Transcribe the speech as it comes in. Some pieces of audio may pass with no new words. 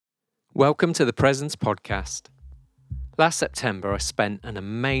Welcome to the Presence Podcast. Last September, I spent an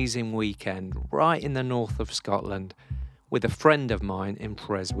amazing weekend right in the north of Scotland with a friend of mine in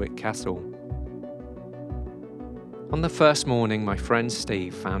Prestwick Castle. On the first morning, my friend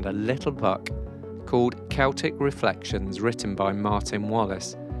Steve found a little book called Celtic Reflections written by Martin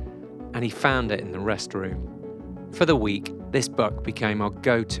Wallace, and he found it in the rest room. For the week, this book became our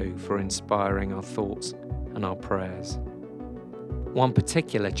go-to for inspiring our thoughts and our prayers. One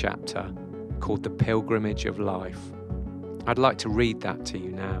particular chapter, called The Pilgrimage of Life. I'd like to read that to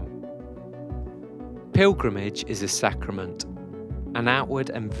you now. Pilgrimage is a sacrament, an outward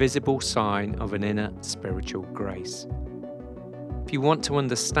and visible sign of an inner spiritual grace. If you want to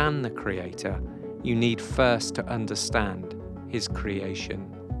understand the Creator, you need first to understand His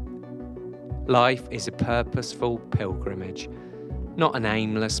creation. Life is a purposeful pilgrimage, not an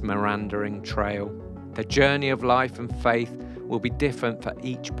aimless, meandering trail. The journey of life and faith will be different for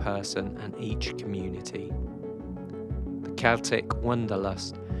each person and each community. The Celtic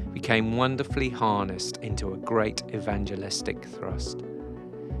wanderlust became wonderfully harnessed into a great evangelistic thrust.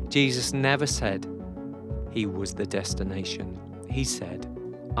 Jesus never said He was the destination. He said,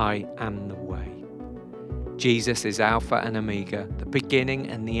 I am the way. Jesus is Alpha and Omega, the beginning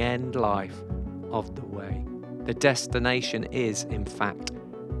and the end life of the way. The destination is, in fact,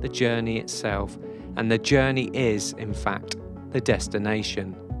 the journey itself, and the journey is, in fact, the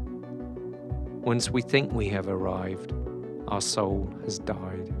destination. Once we think we have arrived, our soul has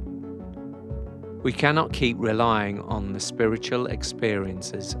died. We cannot keep relying on the spiritual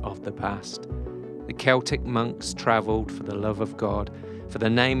experiences of the past. The Celtic monks travelled for the love of God, for the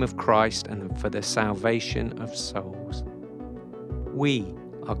name of Christ, and for the salvation of souls. We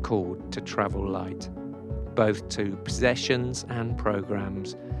are called to travel light, both to possessions and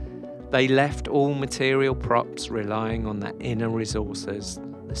programs. They left all material props, relying on their inner resources,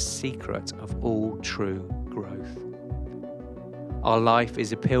 the secret of all true growth. Our life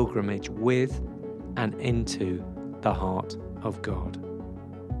is a pilgrimage with and into the heart of God.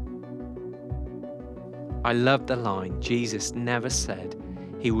 I love the line, Jesus never said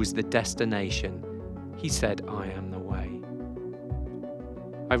He was the destination. He said, I am the way.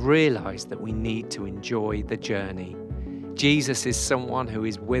 I've realised that we need to enjoy the journey. Jesus is someone who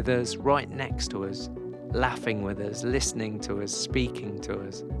is with us, right next to us, laughing with us, listening to us, speaking to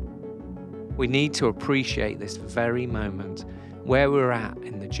us. We need to appreciate this very moment where we're at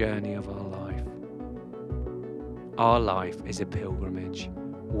in the journey of our life. Our life is a pilgrimage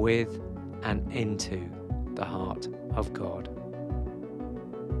with and into the heart of God.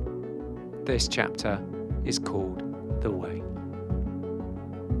 This chapter is called The Way.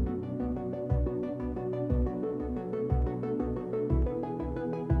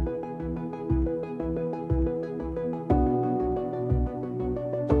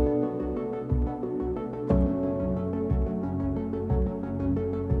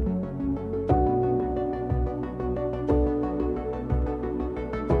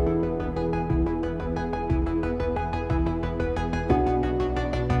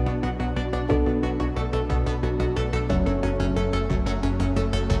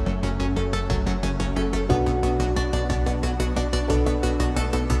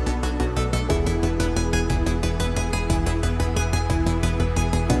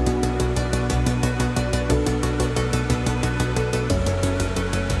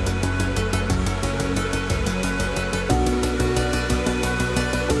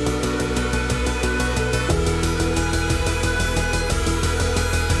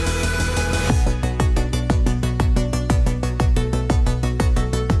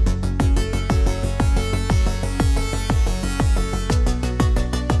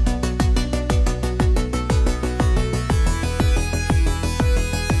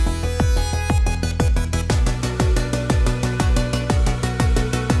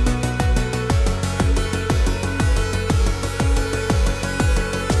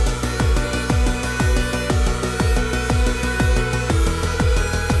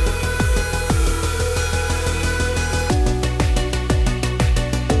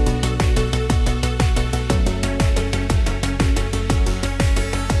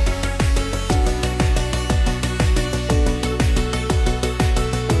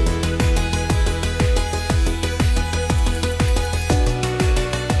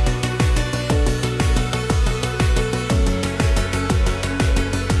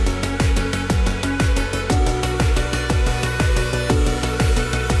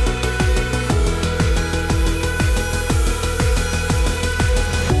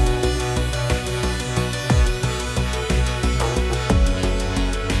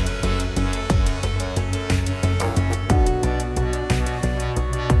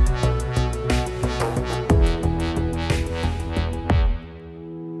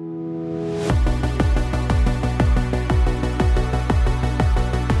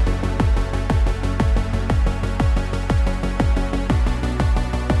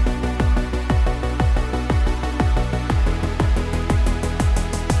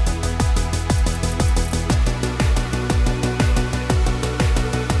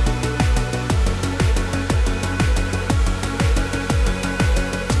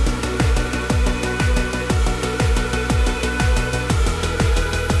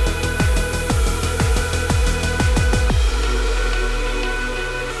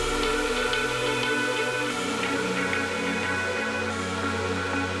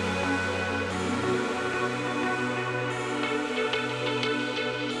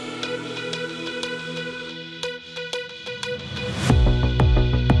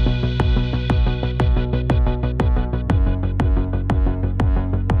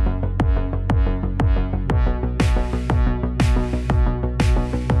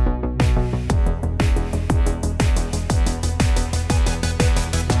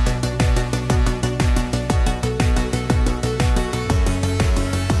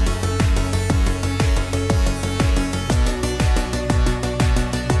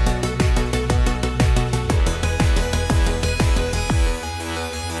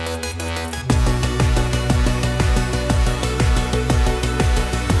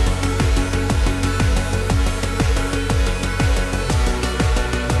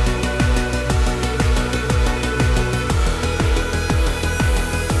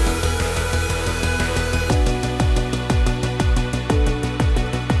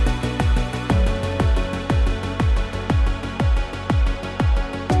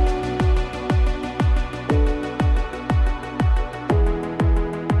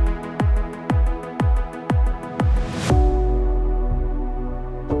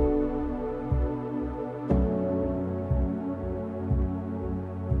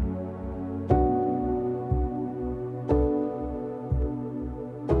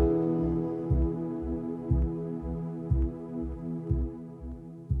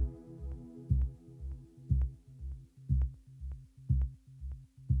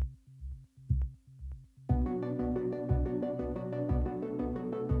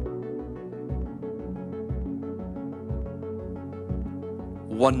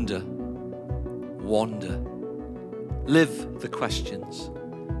 wonder, wander. Live the questions.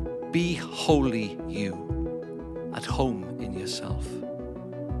 Be wholly you, at home in yourself.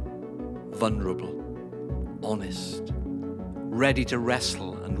 Vulnerable, honest, ready to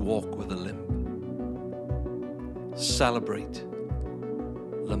wrestle and walk with a limp. Celebrate,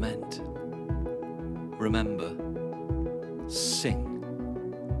 lament, remember, sing.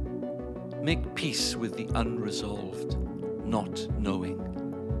 Make peace with the unresolved, not knowing.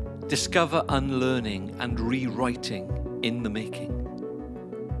 Discover unlearning and rewriting in the making.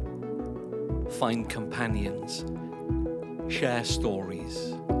 Find companions, share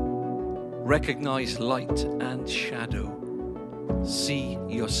stories, recognize light and shadow, see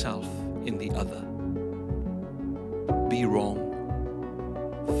yourself in the other. Be wrong,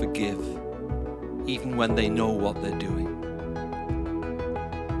 forgive, even when they know what they're doing.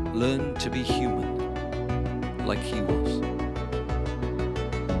 Learn to be human, like he was.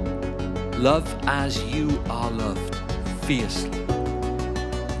 Love as you are loved, fiercely.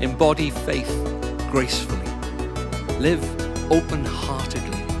 Embody faith gracefully. Live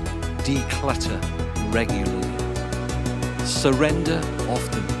open-heartedly. Declutter regularly. Surrender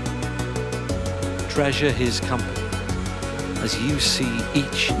often. Treasure his company as you see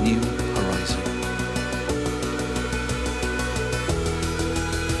each new horizon.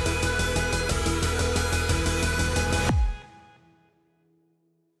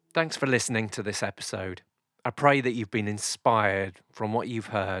 Thanks for listening to this episode. I pray that you've been inspired from what you've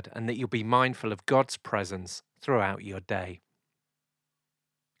heard and that you'll be mindful of God's presence throughout your day.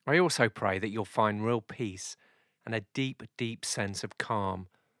 I also pray that you'll find real peace and a deep, deep sense of calm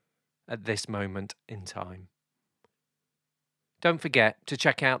at this moment in time. Don't forget to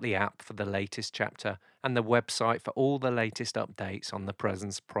check out the app for the latest chapter and the website for all the latest updates on the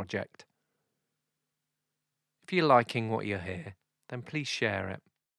Presence Project. If you're liking what you hear, then please share it.